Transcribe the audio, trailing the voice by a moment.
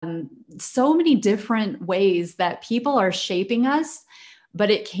so many different ways that people are shaping us, but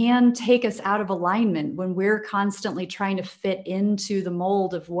it can take us out of alignment when we're constantly trying to fit into the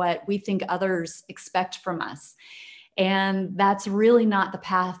mold of what we think others expect from us. And that's really not the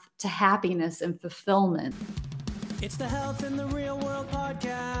path to happiness and fulfillment. It's the Health in the Real World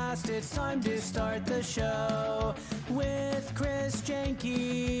podcast. It's time to start the show with Chris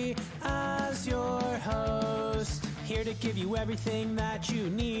Jenke as your host. Here to give you everything that you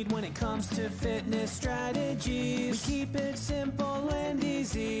need when it comes to fitness strategies. We keep it simple and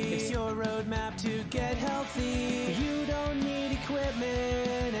easy. It's your roadmap to get healthy. You don't need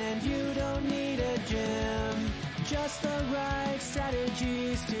equipment and you don't need a gym. Just the right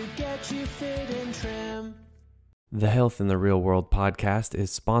strategies to get you fit and trim. The Health in the Real World podcast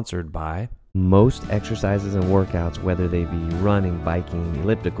is sponsored by most exercises and workouts, whether they be running, biking,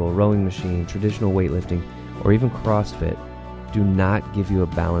 elliptical, rowing machine, traditional weightlifting, or even CrossFit, do not give you a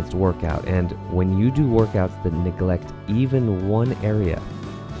balanced workout. And when you do workouts that neglect even one area,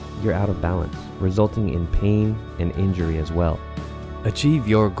 you're out of balance, resulting in pain and injury as well. Achieve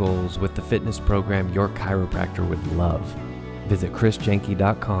your goals with the fitness program your chiropractor would love. Visit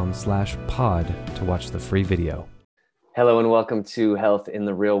chrisjenke.com/pod to watch the free video. Hello and welcome to Health in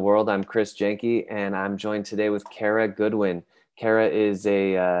the Real World. I'm Chris Jenke and I'm joined today with Kara Goodwin. Kara is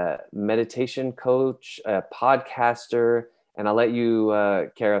a meditation coach, a podcaster, and I'll let you,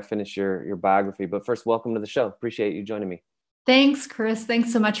 Kara, finish your biography. But first, welcome to the show. Appreciate you joining me. Thanks, Chris.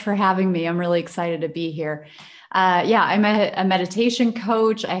 Thanks so much for having me. I'm really excited to be here. I'm a meditation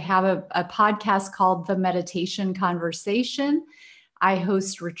coach. I have a podcast called The Meditation Conversation. I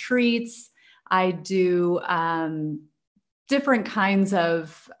host retreats. I do different kinds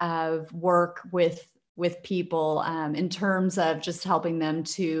of work with people in terms of just helping them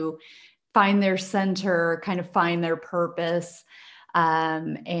to find their center, kind of find their purpose,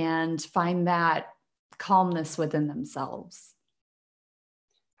 and find that calmness within themselves.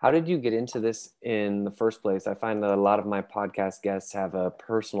 How did you get into this in the first place? I find that a lot of my podcast guests have a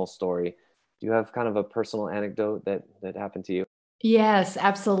personal story. Do you have kind of a personal anecdote that happened to you? Yes,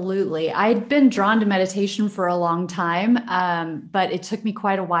 absolutely. I'd been drawn to meditation for a long time, but it took me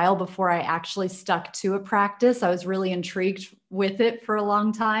quite a while before I actually stuck to a practice. I was really intrigued with it for a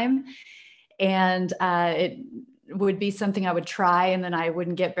long time, and it would be something I would try, and then I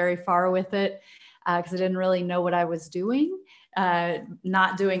wouldn't get very far with it because I didn't really know what I was doing,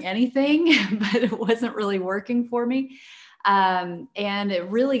 not doing anything, but it wasn't really working for me. And it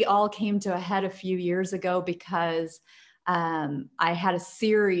really all came to a head a few years ago because I had a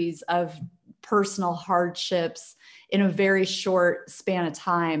series of personal hardships in a very short span of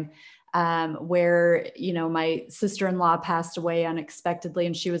time, where, my sister-in-law passed away unexpectedly,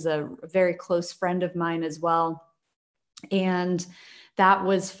 and she was a very close friend of mine as well. And that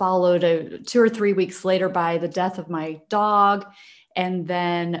was followed 2 or 3 weeks later by the death of my dog. And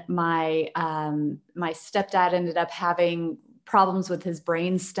then my stepdad ended up having problems with his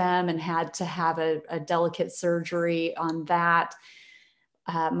brain stem and had to have a delicate surgery on that.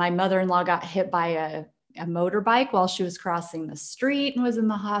 My mother-in-law got hit by a motorbike while she was crossing the street and was in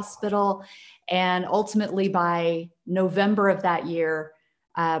the hospital. And ultimately by November of that year,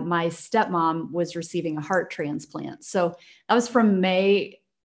 my stepmom was receiving a heart transplant. So that was from May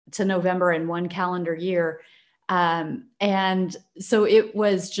to November in one calendar year. And so it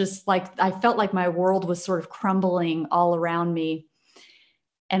was just like, I felt like my world was sort of crumbling all around me.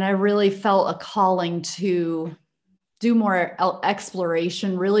 And I really felt a calling to do more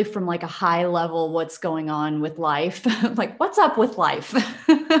exploration, really from like a high level, what's going on with life, like what's up with life.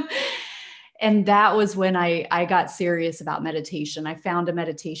 And that was when I got serious about meditation. I found a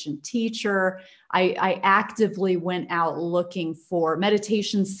meditation teacher. I actively went out looking for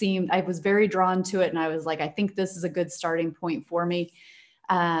meditation. I was very drawn to it. And I was like, I think this is a good starting point for me.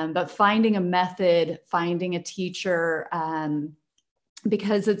 But finding a method, finding a teacher,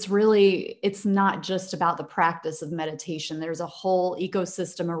 because it's not just about the practice of meditation. There's a whole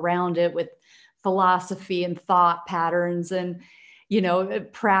ecosystem around it with philosophy and thought patterns and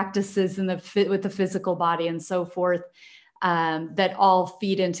practices with the physical body and so forth, that all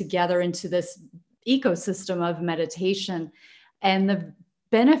feed in together into this ecosystem of meditation. And the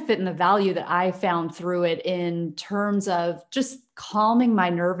benefit and the value that I found through it in terms of just calming my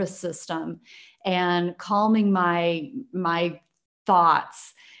nervous system and calming my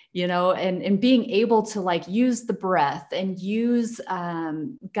thoughts, and being able to like use the breath and use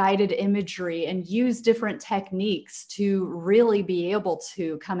guided imagery and use different techniques to really be able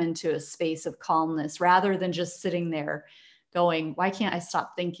to come into a space of calmness rather than just sitting there going, why can't I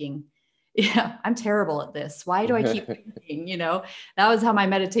stop thinking? Yeah, I'm terrible at this. Why do I keep thinking, that was how my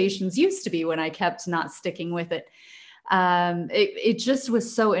meditations used to be when I kept not sticking with it. It just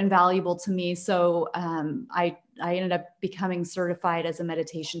was so invaluable to me. So I ended up becoming certified as a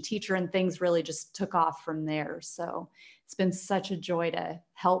meditation teacher, and things really just took off from there. So it's been such a joy to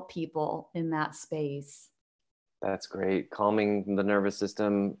help people in that space. That's great. Calming the nervous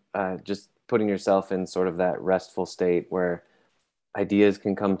system, just putting yourself in sort of that restful state where ideas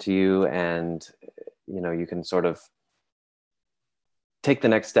can come to you, and you can sort of take the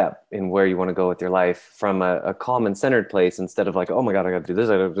next step in where you want to go with your life from a calm and centered place, instead of like, oh my God, I got to do this,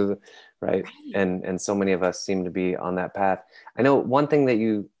 I got to do this, right? And so many of us seem to be on that path. I know one thing that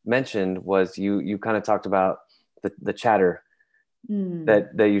you mentioned was you kind of talked about the chatter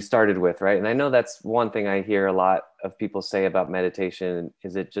that you started with, right? And I know that's one thing I hear a lot of people say about meditation,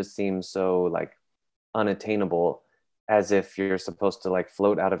 is it just seems so like unattainable, as if you're supposed to like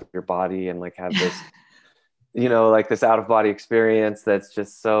float out of your body and like have this like this out of body experience that's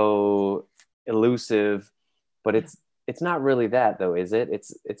just so elusive. But it's not really that, though, is it?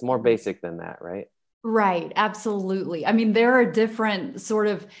 It's more basic than that, right? Right. Absolutely. I mean, there are different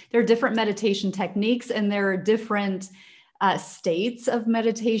meditation techniques, and there are different states of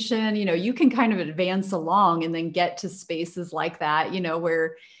meditation. You can kind of advance along and then get to spaces like that,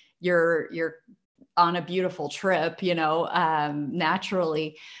 where you're on a beautiful trip,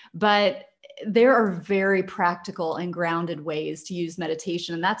 naturally. But there are very practical and grounded ways to use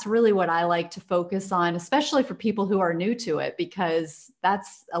meditation. And that's really what I like to focus on, especially for people who are new to it, because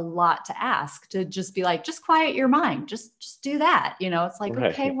that's a lot to ask, to just be like, just quiet your mind, just do that. It's like,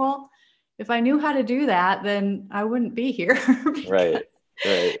 Right. Okay, well, if I knew how to do that, then I wouldn't be here. Because, Right.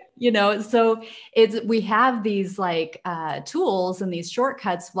 So we have these like tools and these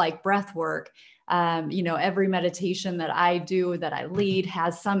shortcuts like breath work. Every meditation that I do, that I lead,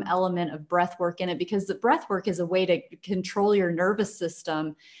 has some element of breath work in it, because the breath work is a way to control your nervous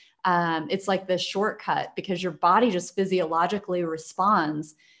system. It's like this shortcut, because your body just physiologically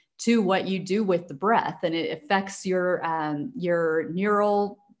responds to what you do with the breath, and it affects your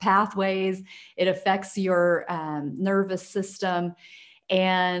neural pathways. It affects your nervous system.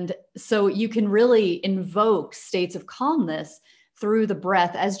 And so you can really invoke states of calmness through the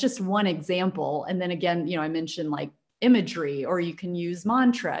breath as just one example. And then again, I mentioned like imagery, or you can use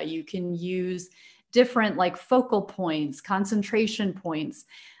mantra, you can use different like focal points, concentration points.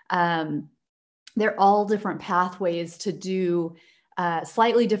 They're all different pathways to do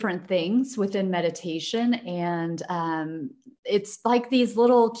slightly different things within meditation. And it's like these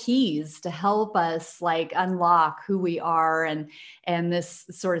little keys to help us like unlock who we are and this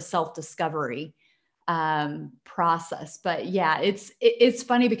sort of self-discovery process. But yeah, it's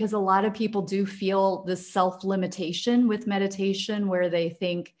funny, because a lot of people do feel this self-limitation with meditation, where they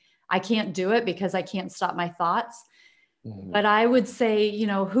think, I can't do it because I can't stop my thoughts. But I would say,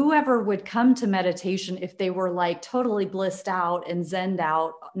 whoever would come to meditation if they were like totally blissed out and zened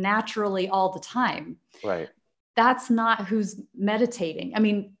out naturally all the time, Right. that's not who's meditating. I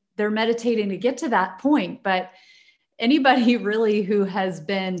mean, they're meditating to get to that point, but anybody really who has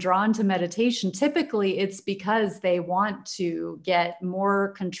been drawn to meditation, typically it's because they want to get more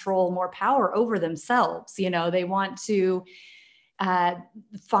control, more power over themselves. They want to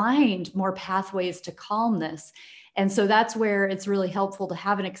find more pathways to calmness. And so that's where it's really helpful to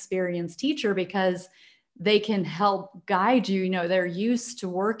have an experienced teacher, because they can help guide you. They're used to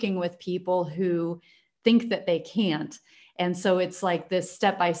working with people who think that they can't. And so it's like this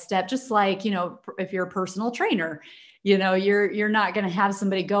step by step, just like, if you're a personal trainer, you're not going to have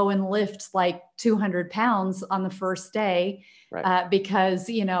somebody go and lift like 200 pounds on the first day, Right. because,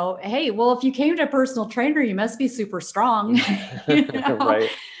 hey, well, if you came to a personal trainer, you must be super strong. Right.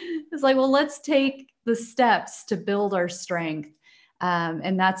 It's like, well, let's take the steps to build our strength.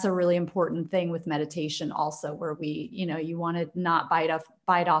 And that's a really important thing with meditation also, where you want to not bite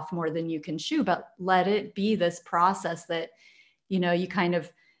off more than you can chew, but let it be this process that, you kind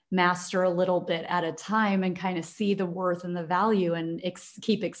of master a little bit at a time, and kind of see the worth and the value, and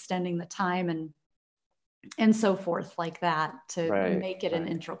keep extending the time and so forth like that, to make it an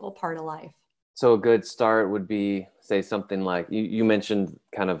integral part of life. So a good start would be, say, something like you mentioned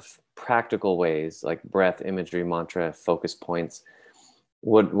kind of practical ways like breath, imagery, mantra, focus points.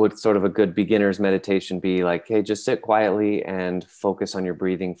 Would sort of a good beginner's meditation be like, hey, just sit quietly and focus on your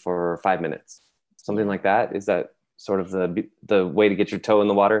breathing for 5 minutes, something like that? Is that sort of the way to get your toe in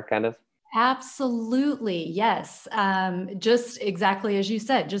the water, kind of? Absolutely. Yes. Just exactly as you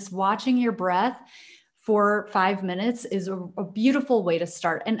said, just watching your breath for 5 minutes is a beautiful way to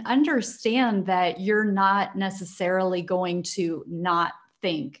start, and understand that you're not necessarily going to not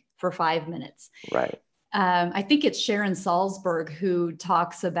think for 5 minutes. Right. I think it's Sharon Salzberg who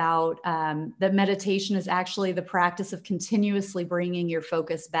talks about that meditation is actually the practice of continuously bringing your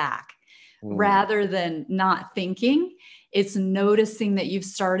focus back rather than not thinking. It's noticing that you've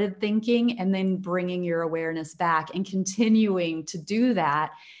started thinking and then bringing your awareness back and continuing to do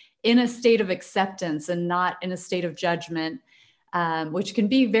that in a state of acceptance and not in a state of judgment. Which can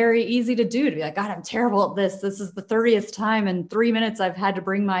be very easy to do, to be like, God, I'm terrible at this. This is the 30th time in 3 minutes I've had to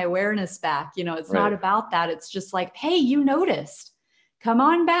bring my awareness back. It's not about that. It's just like, hey, you noticed, come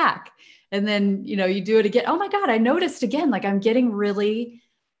on back. And then, you do it again. Oh my God, I noticed again. Like I'm getting really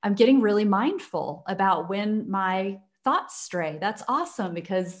mindful about when my thoughts stray. That's awesome,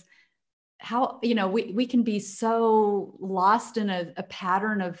 because how, we can be so lost in a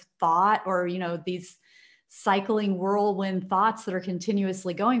pattern of thought, or, these cycling whirlwind thoughts that are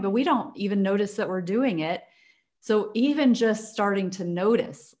continuously going, but we don't even notice that we're doing it. So even just starting to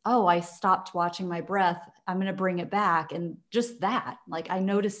notice, oh, I stopped watching my breath, I'm going to bring it back. And just that, like I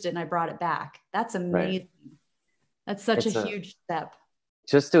noticed it and I brought it back. That's amazing. Right. That's such a huge step.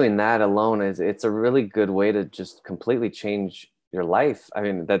 Just doing that alone it's a really good way to just completely change your life. I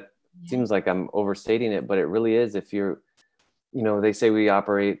mean, that seems like I'm overstating it, but it really is. If you're, they say we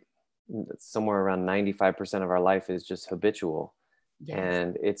operate somewhere around 95% of our life is just habitual. Yes.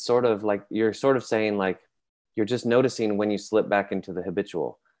 And it's sort of like, you're sort of saying like, you're just noticing when you slip back into the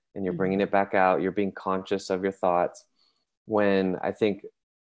habitual and you're bringing it back out. You're being conscious of your thoughts. When I think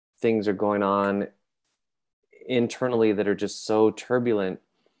things are going on internally that are just so turbulent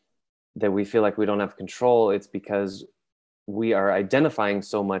that we feel like we don't have control, it's because we are identifying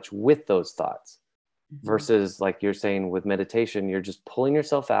so much with those thoughts versus, like you're saying with meditation, you're just pulling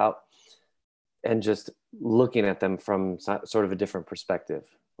yourself out and just looking at them from sort of a different perspective,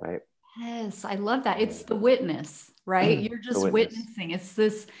 right? Yes, I love that. It's the witness, right? You're just witnessing. It's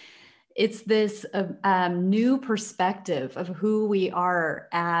this new perspective of who we are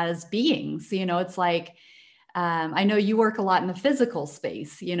as beings. It's like, I know you work a lot in the physical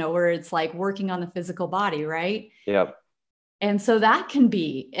space, where it's like working on the physical body, right? Yep. And so that can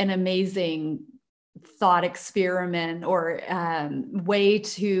be an amazing thought experiment or way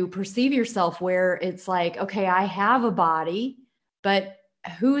to perceive yourself, where it's like, okay, I have a body, but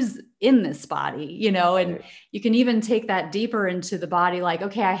who's in this body, and you can even take that deeper into the body. Like,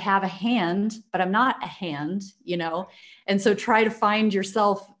 okay, I have a hand, but I'm not a hand, and so try to find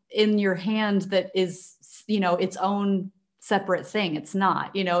yourself in your hand that is, its own separate thing. It's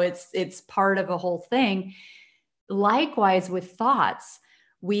not, it's part of a whole thing. Likewise with thoughts,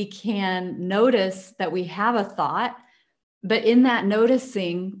 we can notice that we have a thought, but in that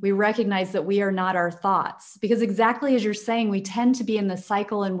noticing, we recognize that we are not our thoughts, because exactly as you're saying, we tend to be in the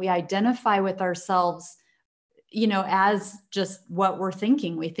cycle and we identify with ourselves, as just what we're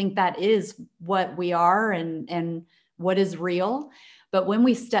thinking. We think that is what we are and what is real. But when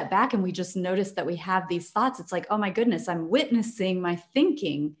we step back and we just notice that we have these thoughts, it's like, oh my goodness, I'm witnessing my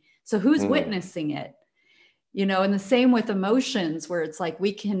thinking. So who's witnessing it? And the same with emotions, where it's like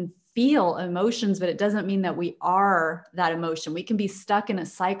we can feel emotions, but it doesn't mean that we are that emotion. We can be stuck in a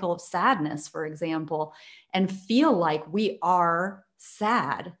cycle of sadness, for example, and feel like we are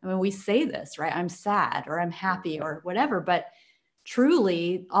sad. I mean, we say this, right? I'm sad, or I'm happy, or whatever, but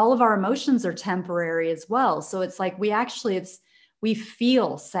truly all of our emotions are temporary as well. So it's like we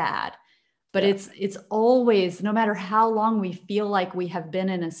feel sad, but it's always, no matter how long we feel like we have been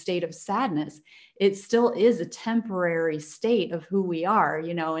in a state of sadness, it still is a temporary state of who we are,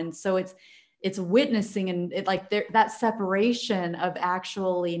 and so it's witnessing, and it like that separation of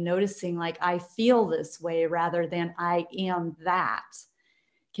actually noticing, like, I feel this way rather than I am that,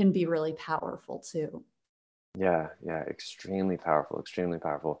 can be really powerful too. Yeah. Extremely powerful, extremely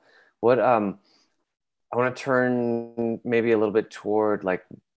powerful. What, I want to turn maybe a little bit toward like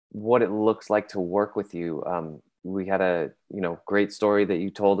what it looks like to work with you. We had a, great story that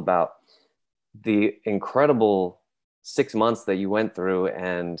you told about the incredible 6 months that you went through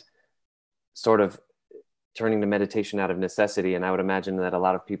and sort of turning to meditation out of necessity. And I would imagine that a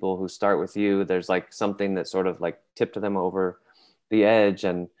lot of people who start with you, there's like something that sort of like tipped them over the edge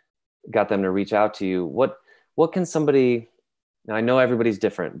and got them to reach out to you. What can somebody, now I know everybody's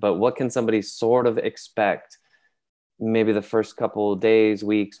different, but what can somebody sort of expect maybe the first couple days,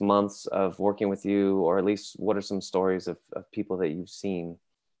 weeks, months of working with you, or at least what are some stories of people that you've seen?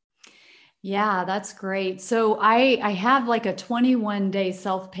 Yeah, that's great. So I have like a 21-day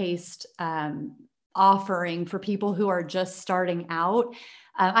self-paced offering for people who are just starting out.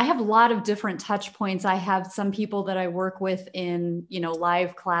 I have a lot of different touch points. I have some people that I work with in,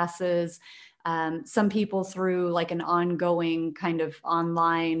 live classes. Some people through like an ongoing kind of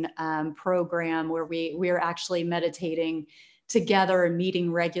online program where we're actually meditating together and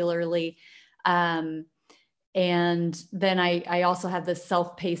meeting regularly. And then I also have this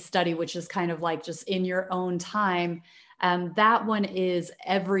self-paced study, which is kind of like just in your own time. That one is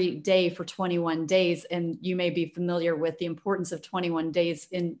every day for 21 days. And you may be familiar with the importance of 21 days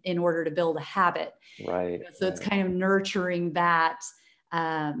in order to build a habit. Right. So it's kind of nurturing that,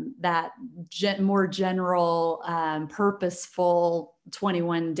 more general, purposeful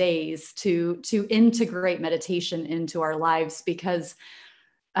 21 days to integrate meditation into our lives. Because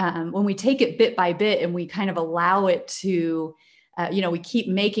when we take it bit by bit and we kind of allow it to, we keep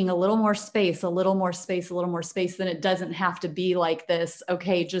making a little more space, a little more space, a little more space, then it doesn't have to be like this.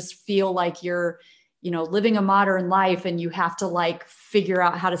 Okay, just feel like you're, living a modern life and you have to like figure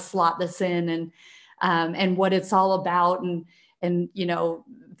out how to slot this in and what it's all about and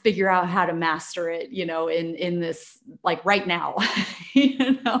figure out how to master it, in this, like right now,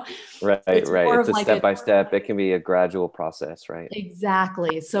 Right. It's a like step by step. It can be a gradual process, right?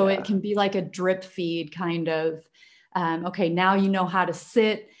 Exactly. So it can be like a drip feed kind of, okay, now you know how to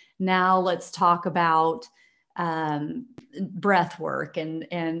sit. Now let's talk about breath work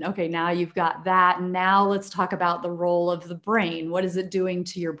and okay, now you've got that. And now let's talk about the role of the brain. What is it doing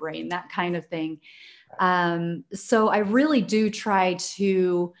to your brain? That kind of thing. So I really do try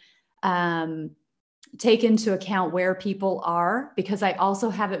to take into account where people are, because I also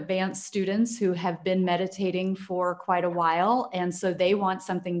have advanced students who have been meditating for quite a while. And so they want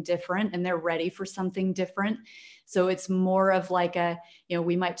something different and they're ready for something different. So it's more of like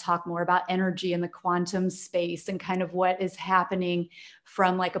we might talk more about energy in the quantum space and kind of what is happening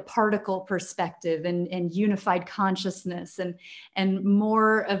from like a particle perspective and unified consciousness and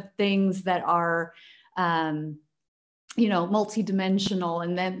more of things that are, multidimensional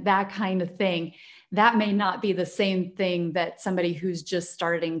and then that kind of thing. That may not be the same thing that somebody who's just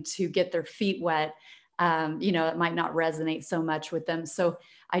starting to get their feet wet, it might not resonate so much with them. So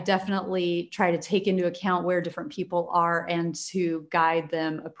I definitely try to take into account where different people are and to guide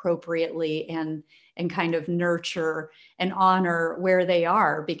them appropriately and kind of nurture and honor where they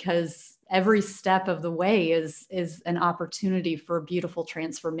are, because every step of the way is an opportunity for beautiful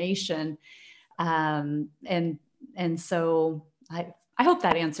transformation. And so I hope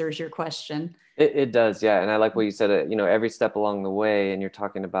that answers your question. It does. Yeah. And I like what you said, every step along the way, and you're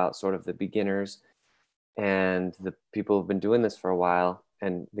talking about sort of the beginners and the people who've been doing this for a while.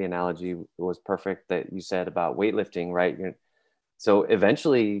 And the analogy was perfect that you said about weightlifting, right? So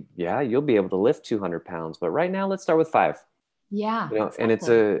eventually, you'll be able to lift 200 pounds, but right now let's start with 5. Yeah. Exactly. And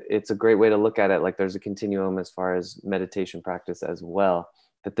it's a great way to look at it. Like there's a continuum as far as meditation practice as well,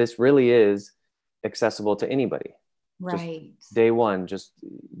 that this really is accessible to anybody. Right. Just day one, just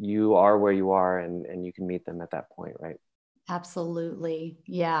you are where you are and you can meet them at that point, right? Absolutely.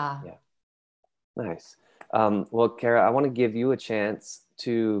 Yeah. Nice. Well, Kara, I want to give you a chance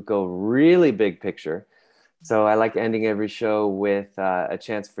to go really big picture. So I like ending every show with a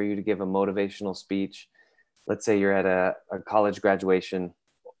chance for you to give a motivational speech. Let's say you're at a college graduation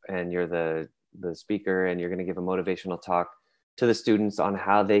and you're the speaker and you're going to give a motivational talk to the students on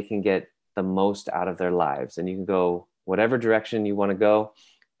how they can get the most out of their lives. And you can go whatever direction you want to go,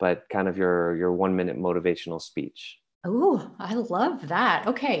 but kind of your 1-minute motivational speech. Oh, I love that.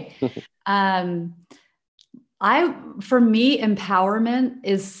 Okay. For me, empowerment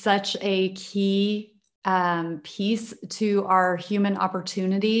is such a key piece to our human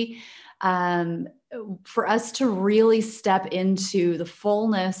opportunity. For us to really step into the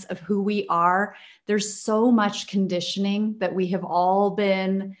fullness of who we are, there's so much conditioning that we have all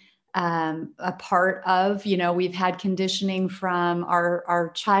been a part of. We've had conditioning from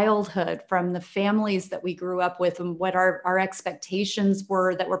our childhood, from the families that we grew up with, and what our expectations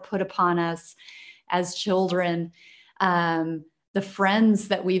were that were put upon us as children, the friends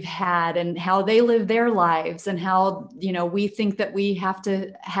that we've had and how they live their lives, and how, we think that we have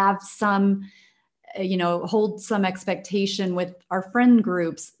to have some, hold some expectation with our friend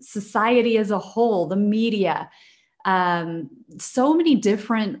groups, society as a whole, the media, so many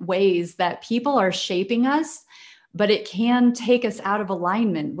different ways that people are shaping us, but it can take us out of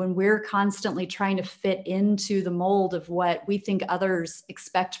alignment when we're constantly trying to fit into the mold of what we think others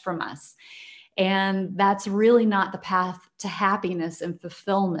expect from us. And that's really not the path to happiness and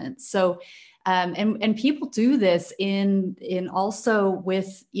fulfillment. So, and people do this in also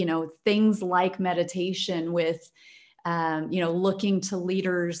with, things like meditation, with, looking to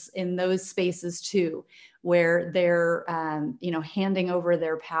leaders in those spaces too, where they're, handing over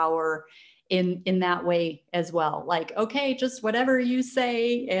their power in that way as well. Like, okay, just whatever you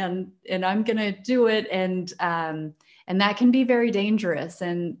say, and I'm gonna do it. And that can be very dangerous,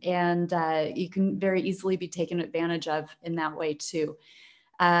 and you can very easily be taken advantage of in that way too.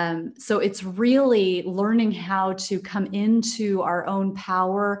 So it's really learning how to come into our own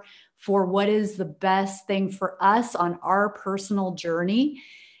power for what is the best thing for us on our personal journey,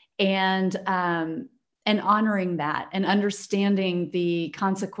 and honoring that and understanding the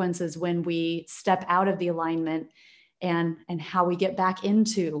consequences when we step out of the alignment, and how we get back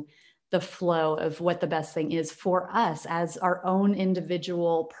into the flow of what the best thing is for us as our own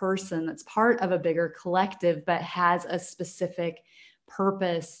individual person that's part of a bigger collective, but has a specific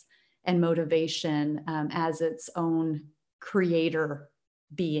purpose and motivation as its own creator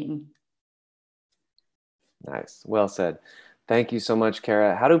being. Nice. Well said. Thank you so much,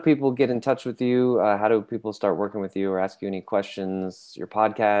 Kara. How do people get in touch with you? How do people start working with you or ask you any questions? Your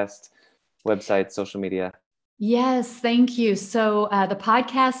podcast, website, social media? Yes, thank you. So the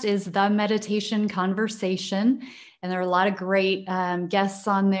podcast is The Meditation Conversation, and there are a lot of great guests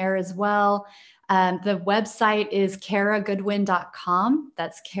on there as well. The website is karagoodwin.com.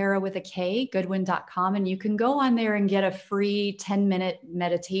 That's Kara with a K, goodwin.com. And you can go on there and get a free 10-minute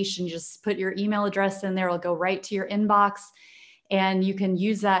meditation. Just put your email address in there. It'll go right to your inbox, and you can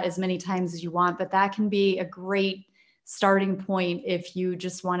use that as many times as you want. But that can be a great starting point if you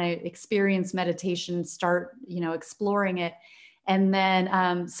just want to experience meditation, start, exploring it. And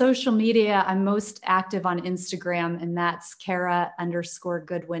then social media, I'm most active on Instagram, and that's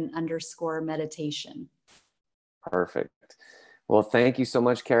Kara_Goodwin_meditation. Perfect. Well, thank you so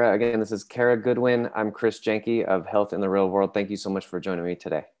much, Kara. Again, this is Kara Goodwin. I'm Chris Jenke of Health in the Real World. Thank you so much for joining me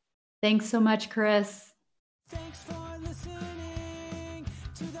today. Thanks so much, Chris. Thanks for listening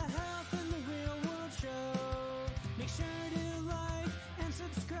to the Health in the Real World show. Make sure to like and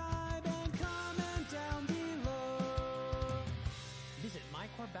subscribe and comment down below. Visit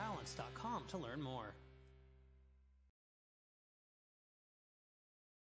mycorebalance.com to learn more.